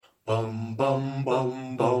Bum bum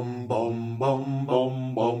bum bum bum bum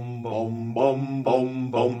bum bum bum bum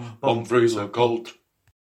bum bum Bumfrey's Occult.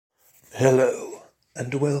 Hello,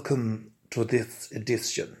 and welcome to this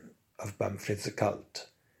edition of Bumfrey's Occult,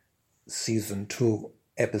 Season 2,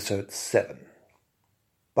 Episode 7.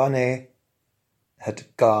 Bunny had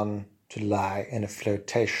gone to lie in a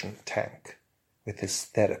flotation tank with his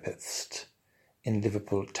therapist in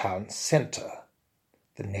Liverpool town centre.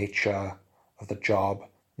 The nature of the job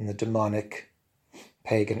and the demonic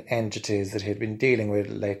pagan entities that he had been dealing with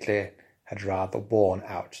lately had rather worn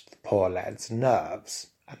out the poor lad's nerves.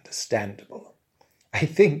 Understandable. I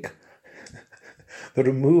think the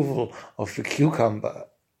removal of the cucumber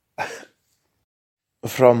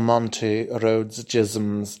from Monty Rhodes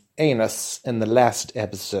Jism's anus in the last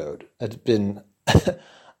episode had been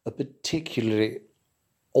a particularly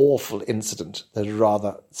awful incident that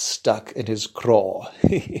rather stuck in his craw.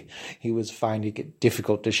 He was finding it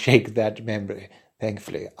difficult to shake that memory.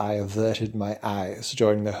 Thankfully, I averted my eyes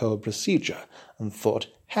during the whole procedure and thought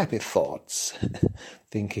happy thoughts,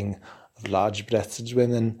 thinking of large-breasted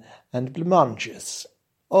women and blancmanges,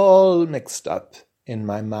 all mixed up in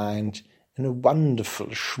my mind in a wonderful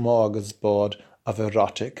smorgasbord of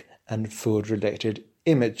erotic and food-related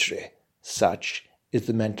imagery. Such is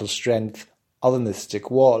the mental strength of a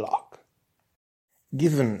mystic warlock.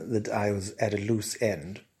 Given that I was at a loose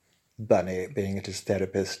end, Bunny being at his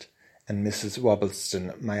therapist, and Mrs.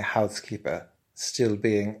 Wobbleston, my housekeeper, still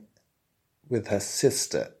being with her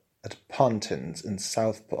sister at Pontins in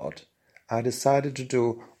Southport, I decided to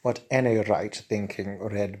do what any right-thinking,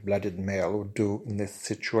 red-blooded male would do in this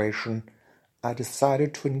situation. I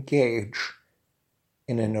decided to engage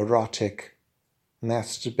in an erotic,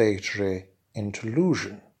 masturbatory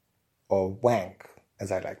interlusion, or wank,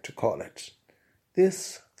 as I like to call it.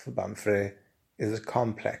 This, for Bumfrey, is a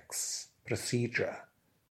complex procedure.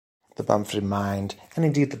 The Bumfrey mind, and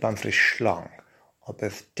indeed the Bumfrey schlong, are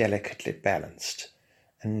both delicately balanced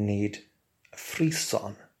and need a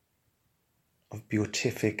frisson of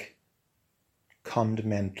beatific,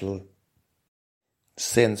 condamental,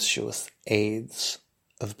 sensuous aids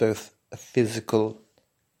of both a physical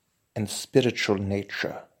and spiritual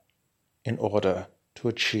nature in order to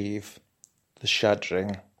achieve the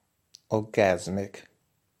shuddering, orgasmic,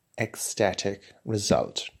 ecstatic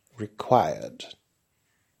result required.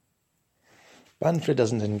 Bumfrey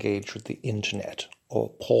doesn't engage with the internet, or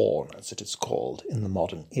porn as it is called in the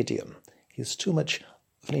modern idiom. He is too much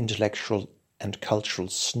of an intellectual and cultural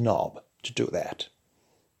snob to do that.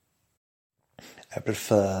 I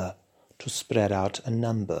prefer to spread out a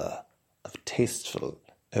number of tasteful,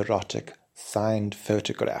 erotic, signed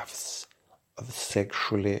photographs of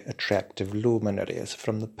sexually attractive luminaries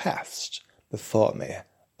from the past before me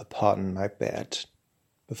upon my bed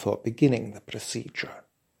before beginning the procedure.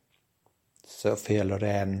 Sophia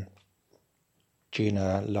Loren,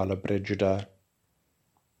 Gina Lollobrigida,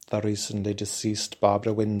 the recently deceased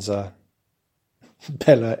Barbara Windsor,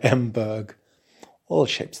 Bella Emberg, all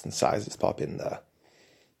shapes and sizes pop in there.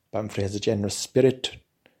 Bumfrey has a generous spirit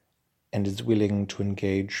and is willing to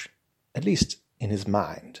engage, at least in his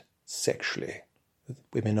mind, sexually, with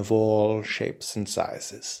women of all shapes and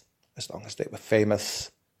sizes, as long as they were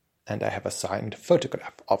famous, and I have a signed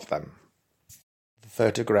photograph of them. The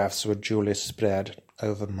photographs were duly spread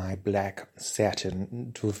over my black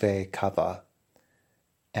satin duvet cover,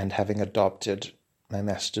 and having adopted my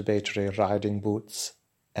masturbatory riding boots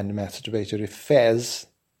and masturbatory fez,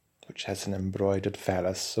 which has an embroidered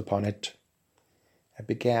phallus upon it, I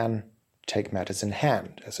began to take matters in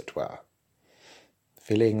hand, as it were,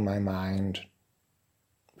 filling my mind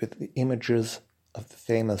with the images of the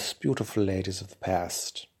famous beautiful ladies of the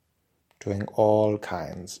past, doing all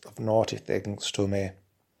kinds of naughty things to me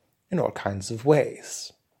in all kinds of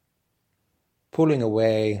ways. Pulling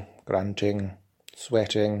away, grunting,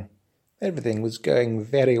 sweating, everything was going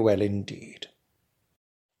very well indeed.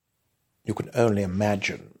 You can only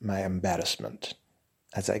imagine my embarrassment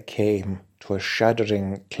as I came to a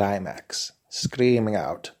shuddering climax, screaming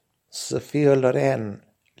out, "Sophia Loren,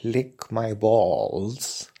 lick my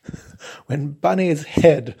balls," when Bunny's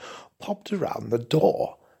head popped around the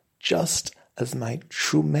door, just as my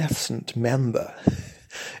tumescent member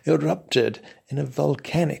erupted in a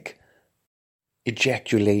volcanic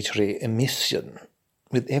ejaculatory emission,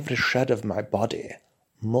 with every shred of my body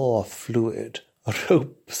more fluid,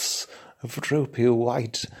 ropes of ropey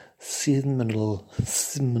white seminal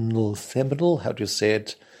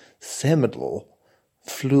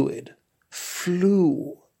fluid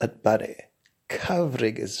flew at Bunny,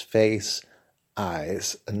 covering his face,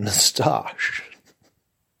 eyes, and moustache.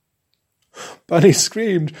 Bunny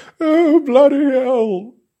screamed, "Oh, bloody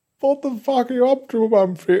hell!" What the fuck are you up to,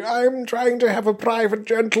 Humphrey? I'm trying to have a private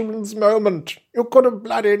gentleman's moment. You could have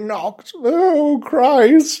bloody knocked. Oh,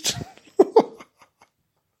 Christ.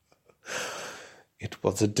 It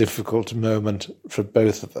was a difficult moment for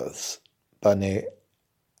both of us. Bunny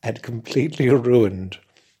had completely ruined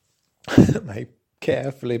my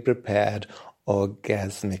carefully prepared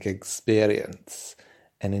orgasmic experience,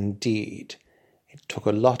 and indeed, it took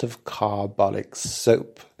a lot of carbolic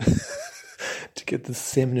soap to get the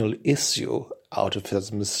seminal issue out of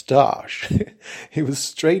his moustache. He was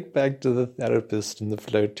straight back to the therapist in the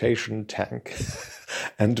flotation tank,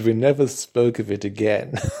 and we never spoke of it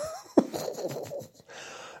again.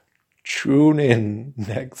 Tune in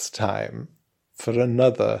next time for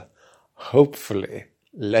another, hopefully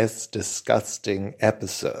less disgusting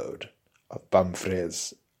episode of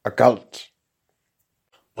Bumfrey's Occult.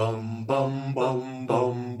 Bum bum bum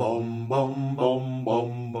bum bum bum bum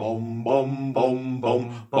bum bum bum bum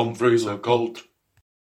bum Bumfrey's Occult.